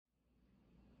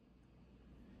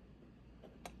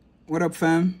What up,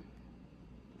 fam?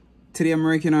 Today I'm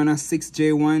working on a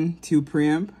 6J1 tube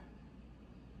preamp.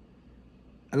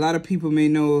 A lot of people may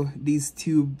know these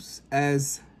tubes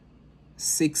as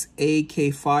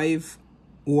 6AK5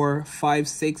 or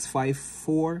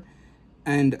 5654,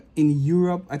 and in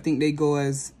Europe I think they go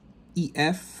as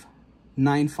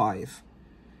EF95.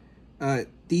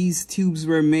 These tubes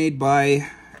were made by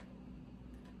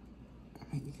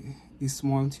these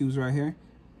small tubes right here.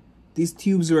 These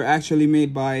tubes were actually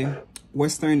made by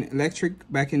Western Electric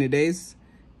back in the days,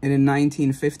 in the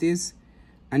 1950s,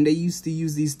 and they used to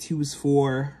use these tubes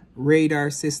for radar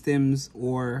systems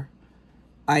or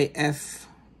IF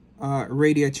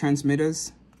radio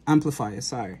transmitters, amplifiers,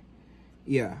 sorry.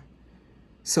 Yeah,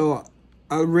 so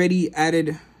I already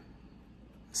added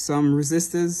some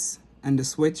resistors and the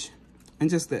switch and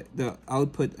just the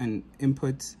output and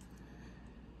input.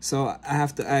 So I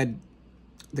have to add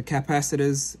the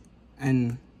capacitors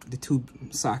and the tube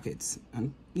sockets,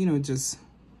 and you know, just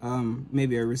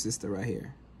maybe a resistor right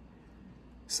here.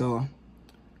 So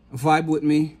vibe with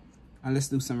me and let's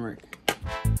do some work.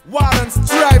 Violence,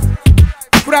 strife,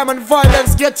 crime and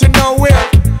violence get you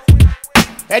nowhere.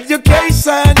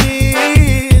 Education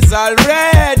is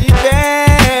already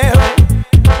there.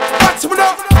 Watch me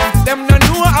now. Them no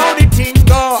know how the thing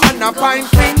go, and a fine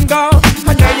finger,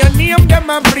 and now your name them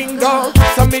a bring go.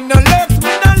 So me no left,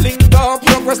 me no lingo.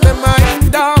 Progress them a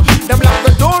hinder. Them lock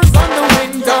the doors and the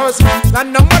windows,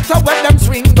 and no matter where them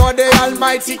swing go, the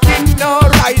Almighty King no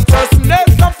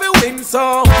righteousness of a win.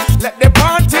 So let the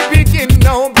party begin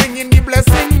now, bringing the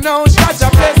blessing now. Jah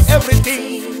bless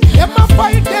everything. Them a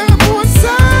fight them own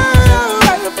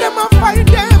self. Them a fight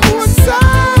them own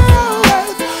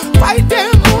self. Fight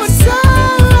them own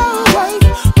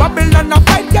self. Babylon a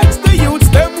fight against the youths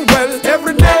them well.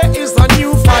 Every day is a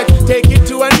new fight. Take it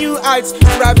to a new heights.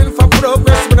 Striving for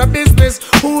progress with a business.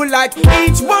 Who like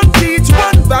each one teach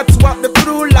one. That's what the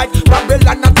true like.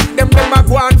 Babylon a take them a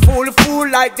go and fool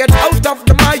like. Get out of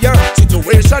the mire.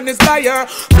 Situation is dire.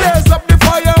 Blaze up the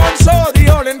fire and show the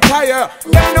whole entire.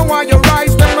 Them know why you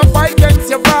rise. Them a fight against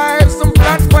your vibes. Some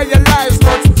plan for your lives,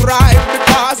 but strive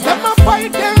because them a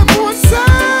fight them own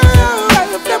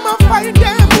self. Them a fight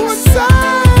them own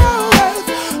self.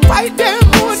 Fight them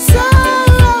own self.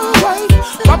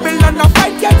 Babylon a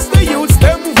fight against the youths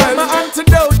them well. My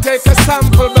antidote, take a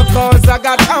sample because I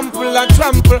got ample and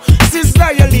trample.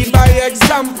 Sister, you lead by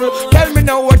example. Tell me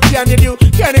now, what can you do?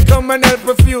 Can you come and help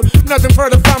a few? Nothing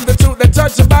further from the truth. They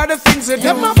touch about the things you do.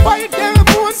 Them a fight them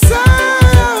own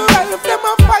self. Them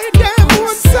a fight them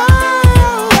own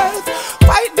self.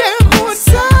 Fight them own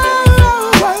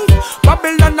self.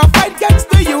 Babylon a fight against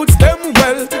the youths them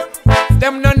well.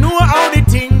 Them no know how the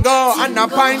thing go, and a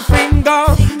fine finger,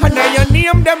 and now your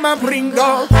name them a bring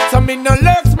go. So me no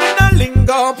left, me no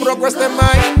lingo. Progress them a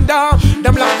hinder.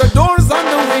 Them lock the doors and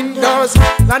the windows,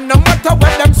 and no matter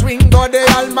where them swing go, the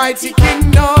Almighty King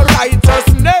no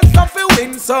righteousness of a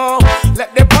win. So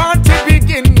let the party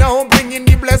begin now, bringing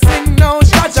the blessing now.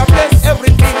 Jah bless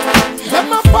everything.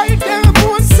 Them a fight them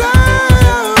own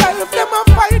self. Them a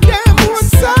fight them own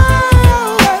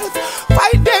self.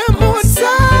 Fight them own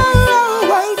self.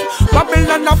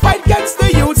 Babylon a fight against the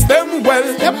youths them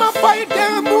well. Them a fight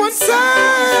them own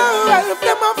self.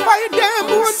 Them a fight them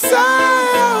own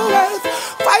self.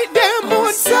 Fight them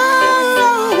own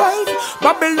self.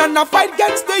 Babylon a fight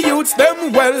against the youths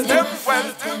them well. Them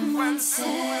well.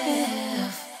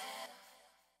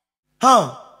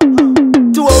 Huh?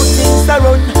 To how things are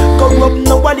run, corrupt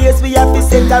nowadays we have to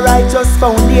set a righteous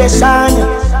foundation.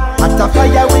 At a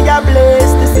fire we are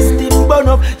blaze, the system burn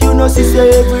up. You know see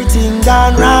everything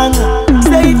gone wrong.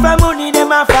 Stay for money,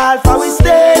 them a fall for we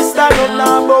stay. Stand up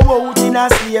now, but out in a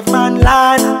slave man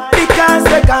land. Because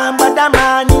they can't but the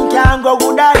man in can't go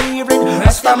good at evening.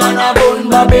 Rasta man a bun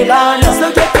Babylon.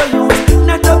 So get to use,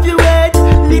 not of your head.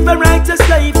 Live a righteous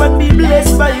life and be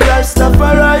blessed by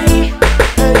Rastafari.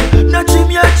 Not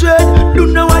trim your tread, do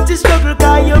know what is struggle,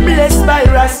 cause you're blessed by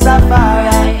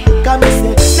Rastafari. Come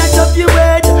and say, not up your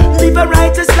head, live a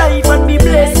righteous life and be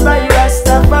blessed by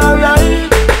Rastafari.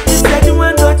 Instead you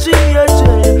want to trim your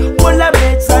tread, all a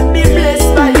mates and be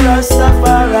blessed by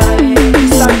Rastafari.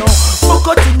 So no,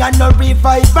 focusing on no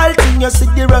revival thing, you see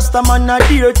the Rastaman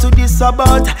adhere to this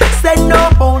about. Send no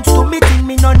bounce to me thing,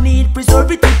 me no need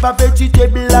preservative, a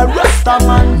vegetable, a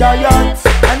Rastaman diet.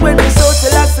 And when we so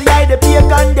tell us, I the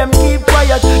pagan, them keep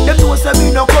quiet. Them know say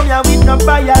we no come here with no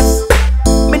bias.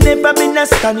 Me never been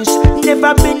astonished,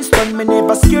 never been stunned. Me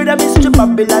never scared of Mr.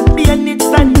 Babylon, being it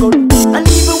stand gun. And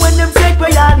even when them take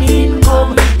away an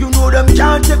income, you know them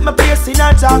can't take my place in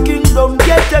a kingdom.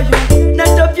 Get to you,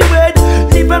 not of your head,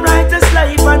 live a righteous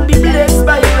life and be blessed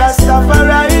by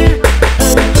Rastafari.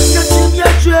 Not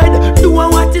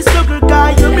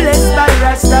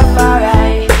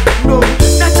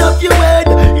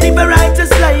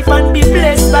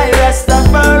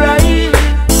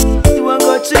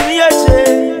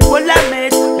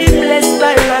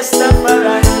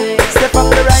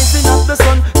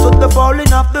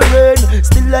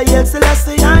Jah Haile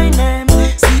Selassie I name.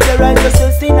 See the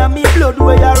righteousness in me blood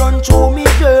where you run through me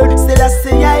dirt.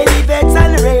 Selassie I live it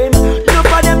and reign. Look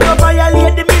for them go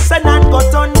violate the mission and go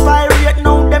turn pirate.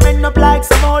 Now them end up like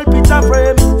some old picture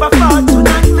frame. For fortune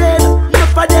and fame, look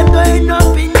for them go end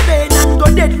up in vain and go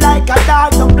dead like a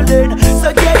dog down the lane.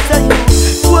 So get to you,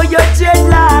 for your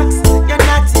dreadlocks, you're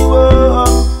not you.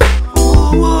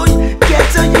 Get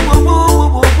to you,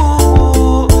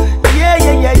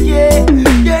 yeah.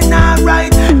 You're not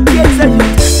right. Get to you,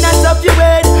 not up your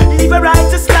head. Live a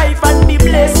righteous life and be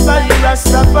blessed by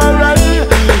Rastafari.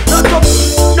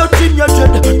 Nothing you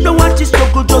dread, no one to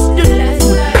struggle, just you.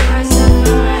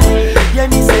 Yeah,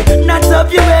 me say, not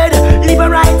up your head. Live a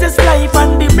righteous life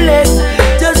and be blessed.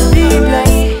 Just be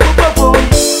blessed.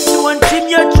 No one thing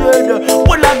you dread,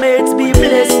 all I mates be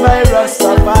blessed by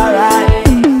Rastafari.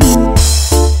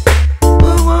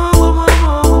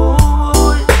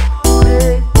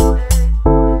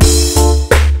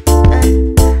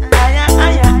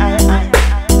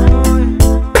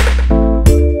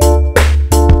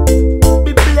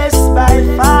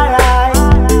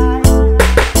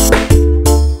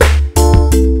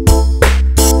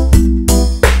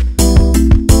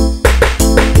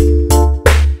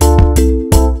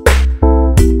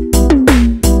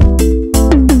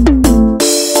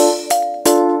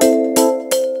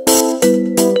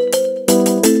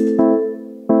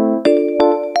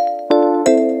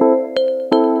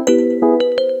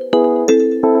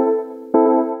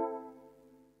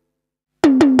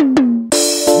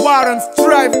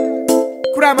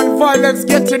 Crime and violence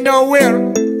get to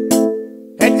nowhere.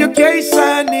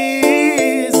 Education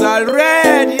is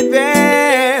already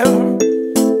there.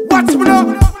 What's up?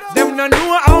 Them no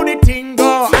know how the thing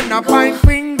go. And I find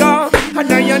finger. And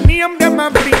now your name them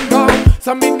a bingo.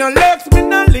 So me no legs, me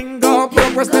no lingo.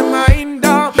 Progress them a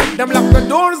hinder. Them lock the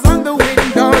doors and the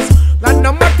windows. And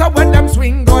no matter when them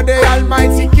swing go, the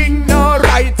Almighty King no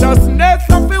righteousness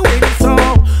of the win. So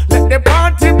let the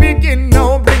party begin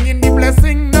now. Bringing the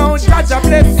blessing now. Jah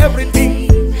bless everything.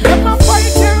 Them a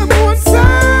fight them own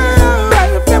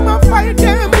self. Them a fight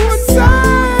them own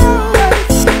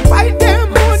self. Fight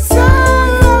them own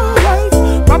self.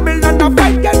 Babylon a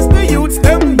fight against the youths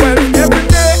them well. Every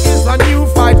day is a new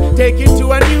fight. Take it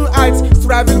to a new heights.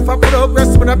 Striving for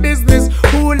progress with a business.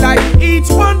 Who like each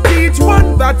one teach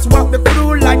one. That's what the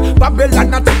crew like.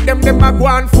 Babylon a treat them a go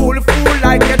and fool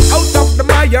like. Get out of the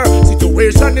mire.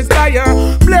 Situation is dire.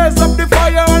 Blaze up the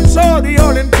fire and show the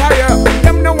whole entire.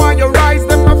 Them no want you rise,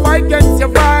 them a fight against your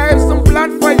vibes. Some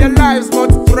plan for your lives, but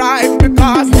thrive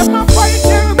because them a fight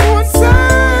them own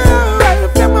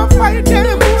self. Them a fight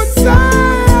them own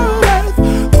self.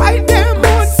 Fight them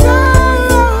own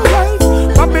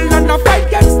self. Babylon a fight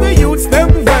against the youths, them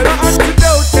well. No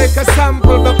antidote, take a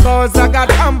sample because I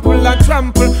got ample and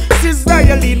trample. Sister,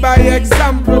 you lead by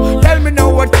example. Tell me now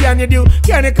what can you do?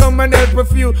 Can you come and help a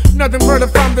few? Nothing further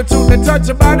from the truth. They touch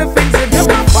about the things that them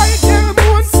a fight them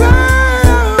own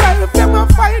self. Them a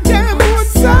fight them own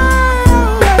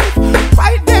self.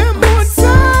 Fight them own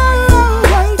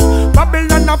self.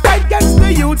 Babylon a fight against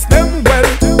the youths them well.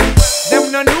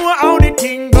 Them no know how the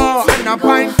thing go. And a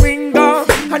pine finger.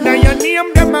 And now your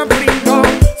name them a bringo.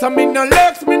 So me no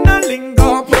legs, me no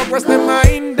lingo. Progress them a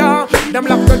hinder. Them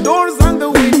lock the doors and the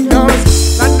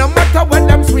windows. And no matter when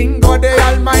them swing go, the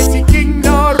Almighty King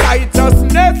no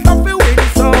righteousness of the win.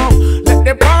 So let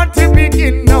the party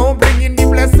begin now. Bringing the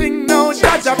blessing now.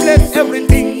 Jah bless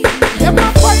everything. Them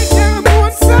a fight them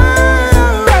own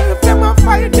self. Them a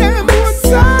fight them own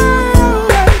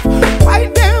self.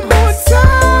 Fight them own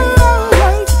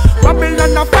self.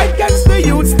 Babylon a fight against the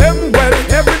youths them well.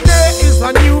 Every day is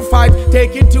a new fight.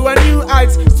 Take it to a new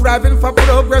heights. Striving for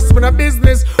progress with a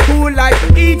business. Who like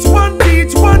each one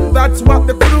teach one. That's what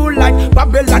the crew like.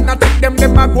 Babylon a treat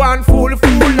them a go and fool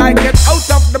like. Get out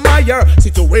of the mire.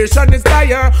 Situation is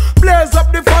dire. Blaze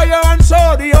up the fire and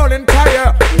show the whole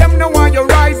entire. Them no want you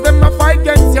rise. Them a fight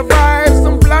against your vibes.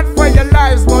 Some plan for your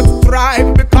lives but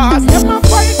thrive because them a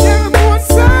fight them own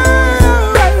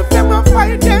self. Them a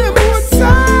fight them own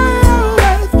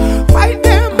self. Fight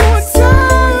them own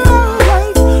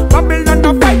self. Babylon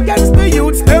a fight against the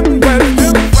youths them well.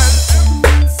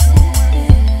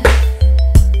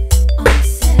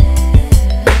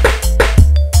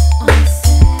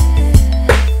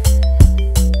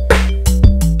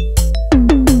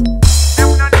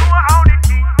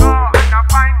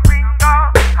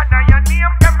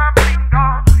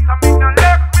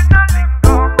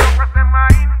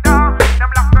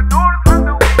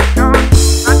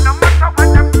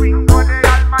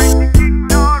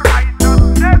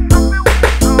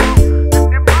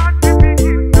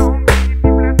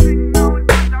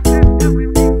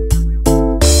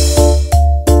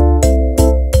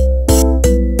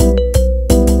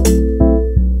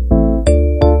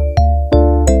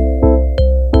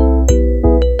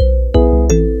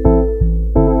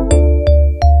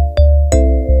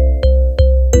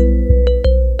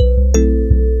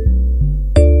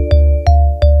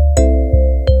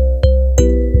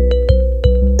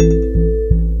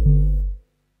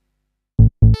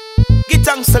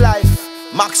 Gangsta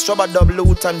life. Max Trouble Dub,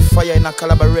 Loot and Fire in a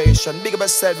collaboration. Big up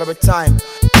yourself every time.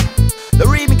 The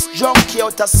remix Junkie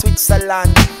out of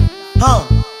Switzerland.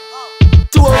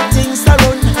 Two old things to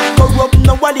run. Corrupt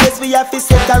nowadays, we have to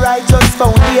set a righteous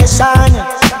foundation.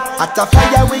 At a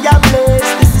fire we are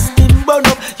blazed. The system burn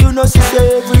up. You know, she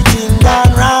say everything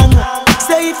gone wrong.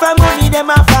 Say if a money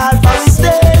them a fall for we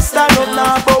stay. Stand up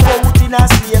now, go out in a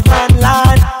slave man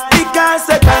land. Because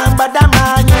they can't but the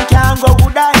man, you can't go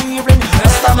good a evening.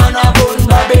 Rasta man a bun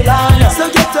Babylon. So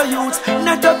get a youth,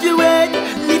 not up your head.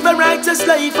 Live a righteous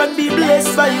life and be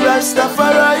blessed by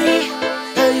Rastafari.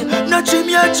 Hey, not trim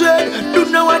your dread. Do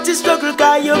know what you struggle,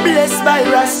 cause you're blessed by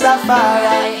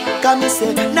Rastafari. Come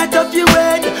say, not up your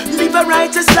head. Live a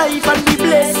righteous life and be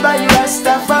blessed by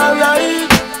Rastafari.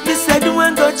 They said the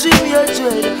one go trim your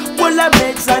dread. All I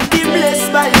makes and be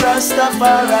blessed by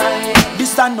Rastafari.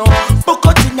 This a no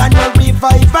bucketing and no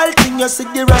revival thing. You see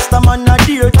the Rasta man a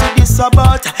dear to this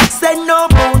about. Send no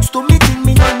bones to me thing.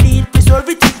 Me no need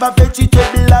preservative or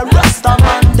vegetable. A Rasta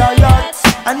man diet.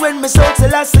 And when me shout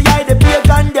Selassie I the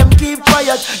pagan them keep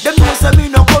quiet. Them know say me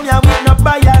no come here with no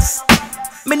bias.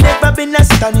 Me never been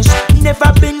astonished,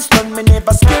 never been stunned. Me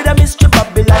never scared of mystery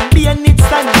Babylon being it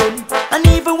stand gun. And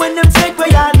even when them take where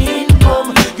your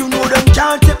income, you know them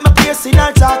can't take my place in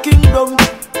a talking kingdom.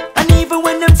 And even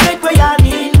when them take where your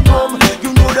income,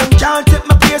 you know them can't take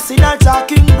my place in a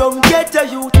talking kingdom. Get a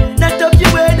youth, not up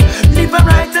your head. Live a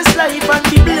righteous life and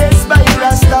be blessed by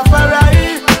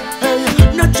Rastafari. Hey,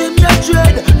 not trim your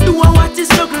dread. Do what is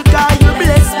struggle, cause you're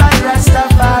blessed by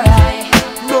Rastafari.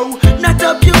 No, not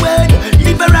up your head.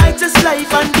 Live a righteous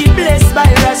life and be blessed by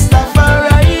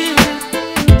Rastafari.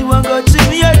 Do I go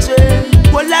trim your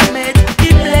dread? Well, I made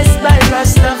be blessed by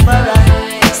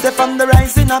Rastafari. Step from the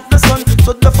rising of the sun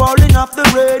to the falling of the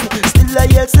rain. Still I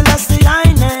yet Selassie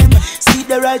I name. See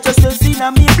the righteousness in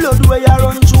me blood where I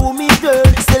run through me girl.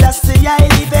 Selassie I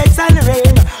live it and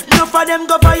rain. No for them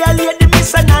go violate the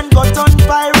mission and go turn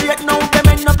pirate. Now them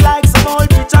end up like some old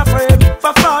picture frame.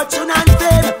 For fortune and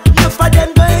fame. No for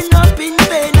them go end up in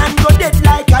pain and go dead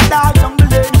like a dog on the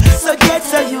lane. So get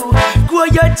to you, grow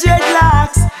your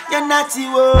dreadlocks. You're naughty,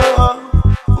 whoa.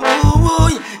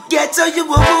 Get to you,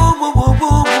 woo, woo, woo,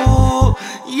 woo, woo.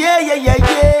 Yeah.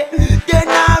 Then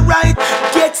alright,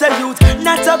 get a youth,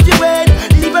 not up your head.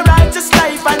 Live a righteous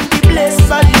life and be blessed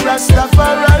by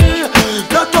Rastafari.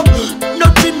 Not up,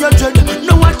 not in your dread.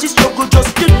 No one to struggle,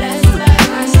 just get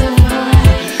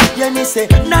yeah, me say,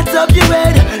 not up your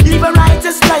head. Live a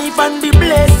righteous life and be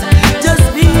blessed.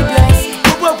 Just be blessed.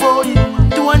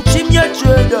 Don't trim your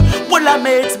dread. Well, I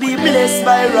mates be blessed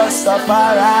by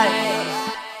Rastafari.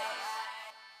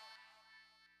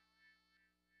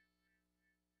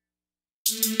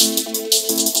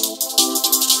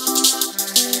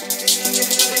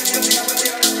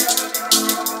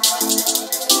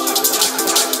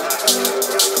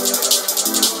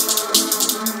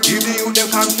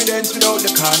 Confidence without the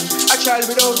con. A child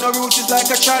without no roots is like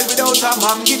a child without a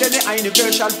mom. Give them the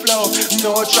universal flow.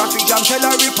 No traffic jam, tell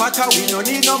Harry Potter we no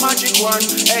need no magic wand.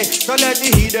 Hey, so let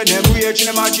the heathen them rage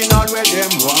and imagine all where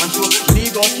them want to.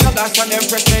 Leave us no gas and them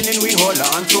pretending we hold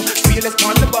on to. Feel it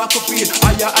on the battlefield,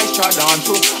 higher I stride on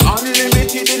to.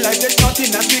 Unlimited in life, there's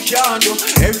nothing that we can do.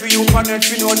 Every youth on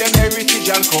earth we know them heritage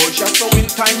and culture. So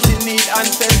in times in need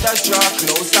ancestors draw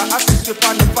closer. Assist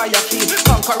upon the fire field,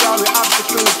 conquer all the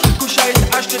obstacles. Kusha is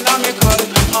astronomical,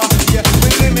 yeah, we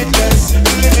limitless.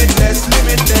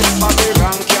 My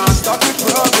rank can't stop the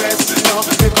progress. No,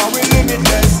 because we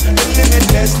limitless.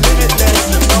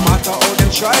 No matter how they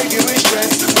try, give we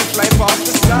stress. We fly past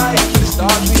the sky. The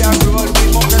stars we are roll,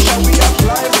 with more pressure we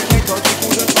apply. We make out we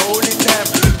couldn't hold it them.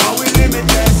 Now we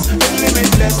limitless.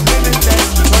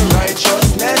 My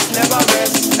righteousness never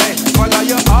rests. Hey, follow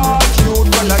your heart, youth,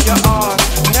 follow your heart.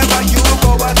 Never you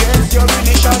go against your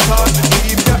initial thought.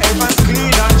 Keep your heavens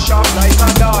clean and sharp like a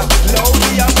dart. Loud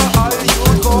the alcohol, you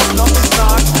go, no it's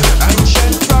not.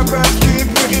 Ancient progress, keep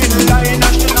bringing line.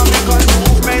 Astronomical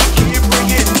movement, keep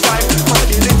bringing time.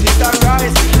 Possibilities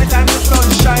arise, the time the sun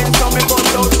shines. So me go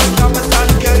out with Thomas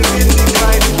and Kelvin.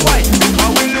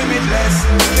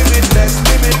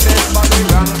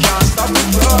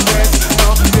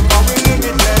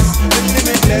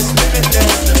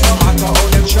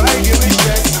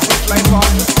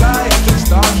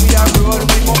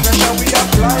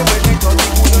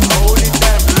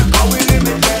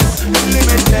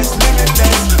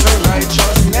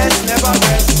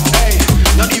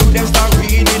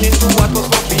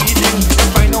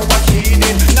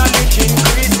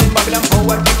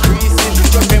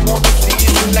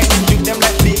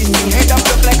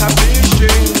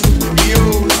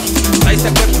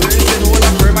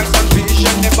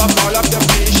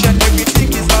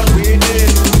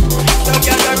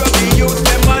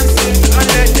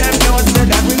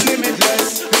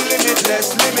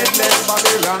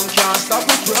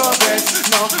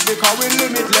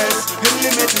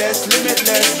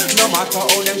 No matter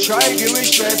how them try, give we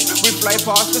stress. We fly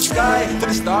past the sky, to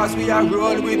the stars we are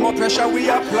roll. With more pressure we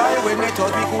apply. When they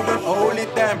thought we couldn't hold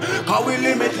it them. How we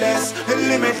limitless,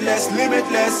 limitless,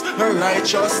 limitless. Her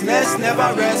righteousness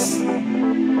never rests.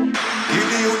 Give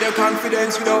the youth their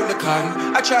confidence without the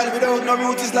con. A child without no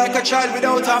root is like a child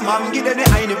without a mom. Give them the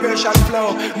high pressure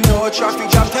flow. No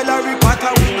traffic jam, tell her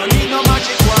reporter we no need no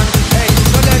magic one. Hey,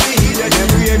 so let me hear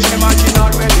them rage, imagine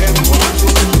all where them want to.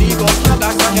 Leave us not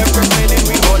that's on them pretending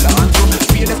we hold on to.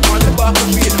 Feel us on the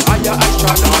battlefield, higher I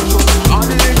struggle on to. All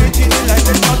the limited in life,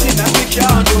 there's nothing that we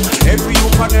can't do. Every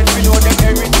opponent we know them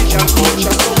heritage and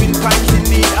culture. So in times in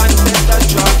need,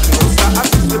 ancestors draw closer.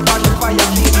 Assist the battle fire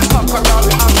team, conquer all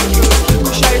we have to do.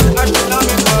 Shine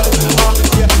astronomical,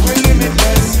 yeah, we're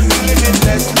limitless,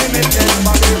 limitless, limitless.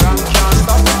 Babylon can't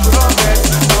stop the progress,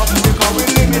 no, because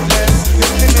we're limitless,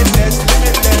 limitless,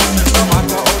 limitless. No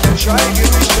matter how them try,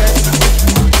 give me stress.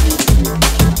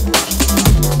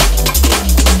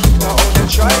 No how them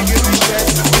try, give me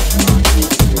stress.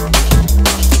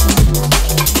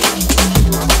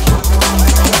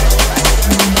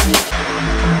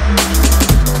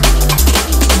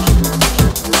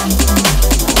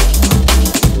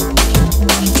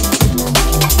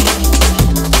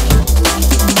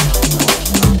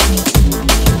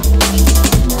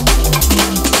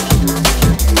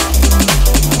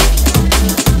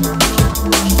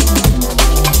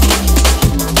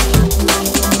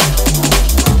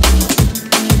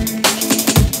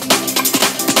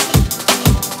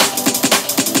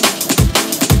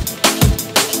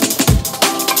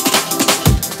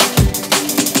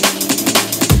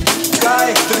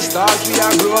 To the stars we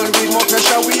are roll, with more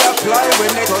pressure we apply.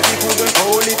 When they thought we couldn't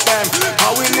hold it them.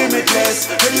 How we limitless,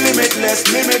 limitless,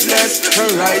 limitless. Her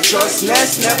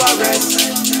righteousness never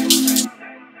rests.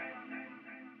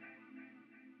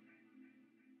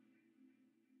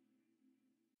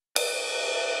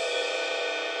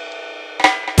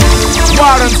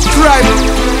 War and strife,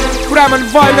 crime and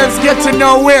violence get to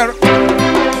nowhere.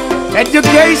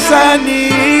 Education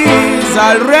is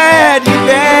already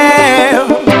there.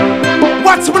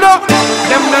 What's up?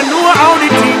 Them no know how the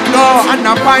thing go. And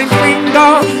I find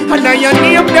finger. And I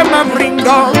name them a bring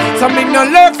down. Some me no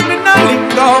left, me no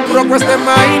lingo. Progress them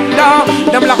a hinder.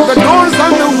 Them lock the doors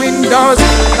and the windows.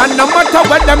 And no matter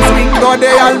what them swing go,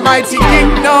 the almighty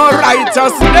king no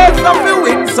righteousness of the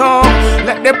win. So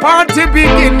let the party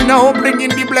begin now. Bring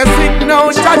in the blessing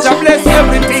now. Judge bless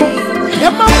everything.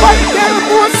 Them a fight them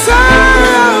both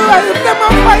sides. Them a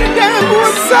fight them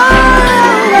both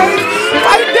sides.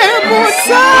 Fight them both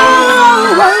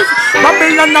sides.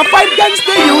 Babylon a fight against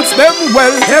the youths them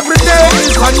well. Every day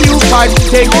is a new fight.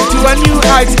 Take it to a new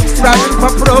height. Striving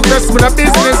for progress with a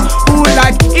business. Who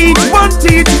like each one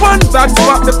teach one. That's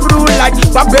what the crew like.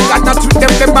 Babylon a treat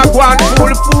them a go and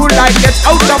fool like. Get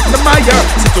out of the mire.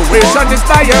 Situation is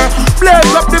dire.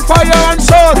 Blaze up the fire and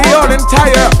show the all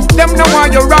entire. Them know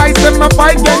why you rise. Them a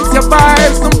fight against your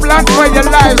vibes. Some plans for your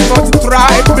lives but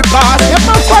thrive. Because them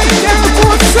a fight them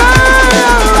both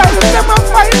sides. Them a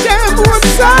fight them both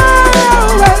sides.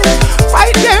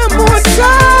 Fight them both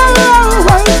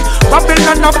sides.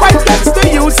 Babylon a fight against the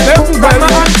youth them well.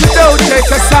 My antidote take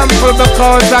a sample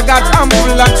because I got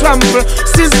ample and trample.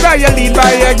 Sister you lead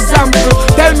by example.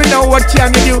 Tell me now what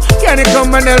can you do? Can you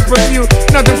come and help with you?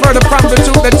 Nothing further from the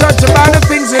truth. The judge about the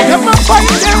things you do. Them a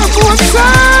fight them both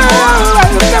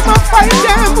sides. Them a fight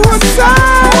them both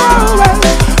sides.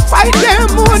 Fight them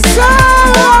both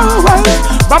sides.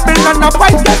 Babylon a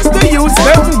fight against the youth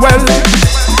them well.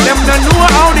 Them no know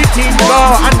how the thing go.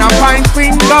 And I find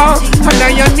finger. And I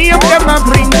name them a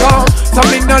bring go. Some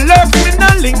me no left, me no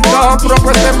lingo.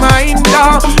 Progress them a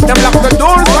hinder. Them lock the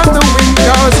doors and the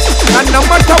windows. And no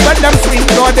matter where them swing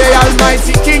go, the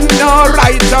almighty king no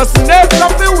righteousness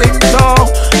of the window.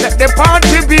 Let the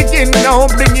party begin now.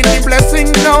 Bring in the blessing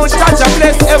now. Judge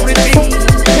bless everything.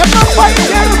 Them a fight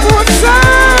them both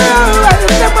sides.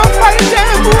 Them a fight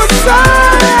them both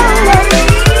sides.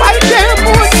 Fight them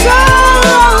both sides.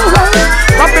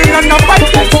 Babylon a fight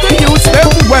against the youth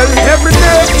them well. Every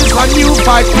day is a new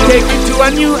fight. Take it to a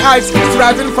new height.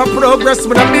 Striving for progress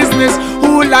with a business.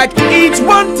 Who like each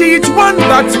one teach one.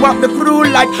 That's what the crew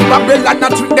like. Babylon a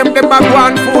treat them a go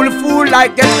and fool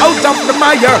like. Get out of the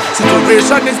mire.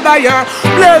 Situation is dire.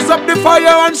 Blaze up the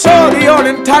fire and show the all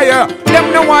entire.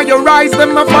 Them know why you rise.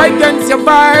 Them a fight against your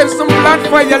vibes. Some plan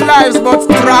for your lives but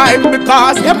thrive.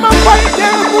 Because them a fight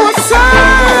them both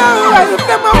sides.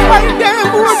 Them a fight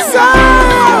them both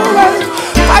sides.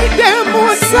 Fight them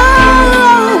both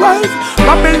sides.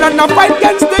 Babylon a fight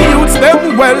against the youths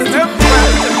them well.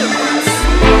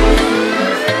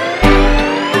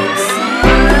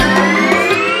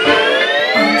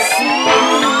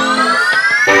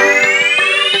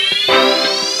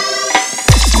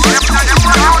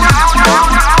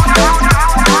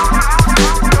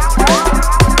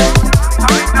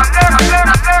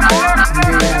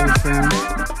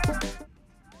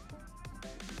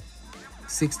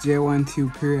 6J1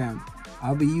 tube preamp.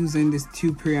 I'll be using this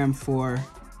tube preamp for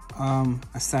a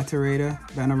saturator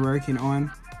that I'm working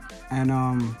on, and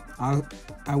I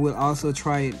will also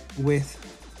try it with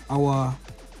our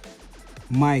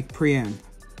mic preamp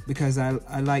because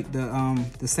I like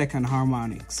the second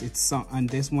harmonics. On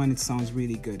this one it sounds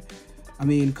really good. I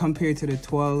mean, compared to the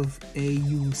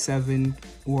 12AU7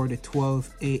 or the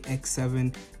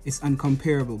 12AX7, it's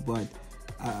uncomparable, but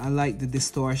I like the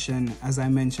distortion. As I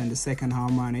mentioned, the second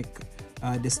harmonic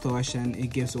distortion it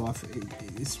gives off,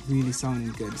 it's really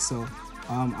sounding good. So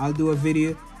I'll do a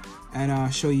video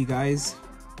and show you guys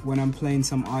when I'm playing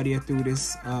some audio through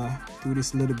this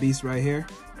little beast right here.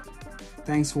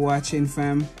 Thanks for watching,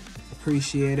 fam.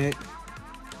 Appreciate it.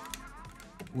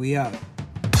 We out.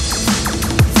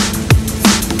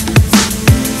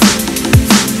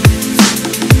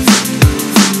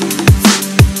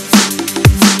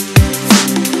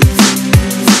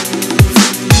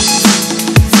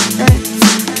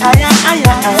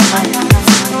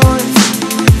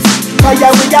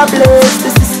 Fire with a blaze, the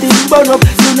system burn up.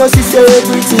 You know she say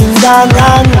everything gone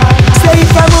wrong. Say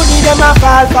if I money them a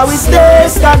fall, for we stay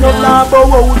stand up now, bow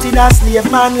out in a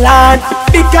slave man land.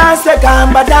 Because the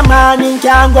gone but the morning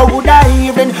can't go good a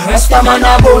evening. Rasta man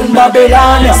a bun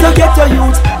Babylon. So get your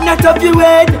youth, not up your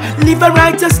head. Live a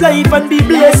righteous life and be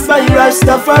blessed by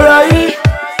Rastafari.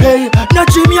 Hey, not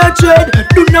trim your tread.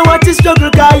 Do know what is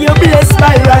struggle, cause you're blessed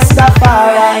by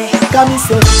Rastafari. Come and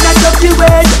say, not up your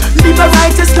head. Live a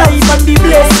righteous life and be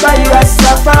blessed by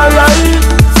Rastafari.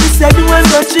 He said you will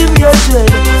not trim your tread.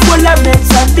 Full of meds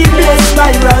and be blessed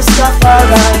by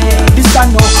Rastafari. This I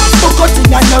know, focusing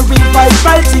on a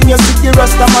revival thing. You see the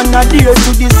Rastaman not dear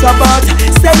to this about.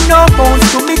 Send no bones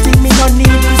to meeting me, no need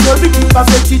to so we keep a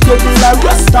vegetable a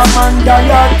Rastaman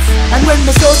diet. And when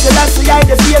me socialize, I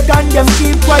the pagan, them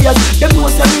keep quiet. Them know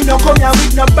say me no come here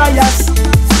with no bias.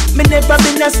 Me never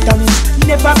been astonished,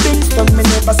 never been stunned. Me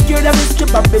never scared of Mr.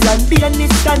 Babylon, being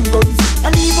it and guns.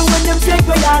 And even when them take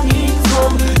away our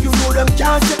income, you know them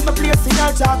can't take my place in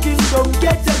our talking. Don't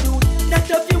get a youth,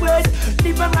 not of you.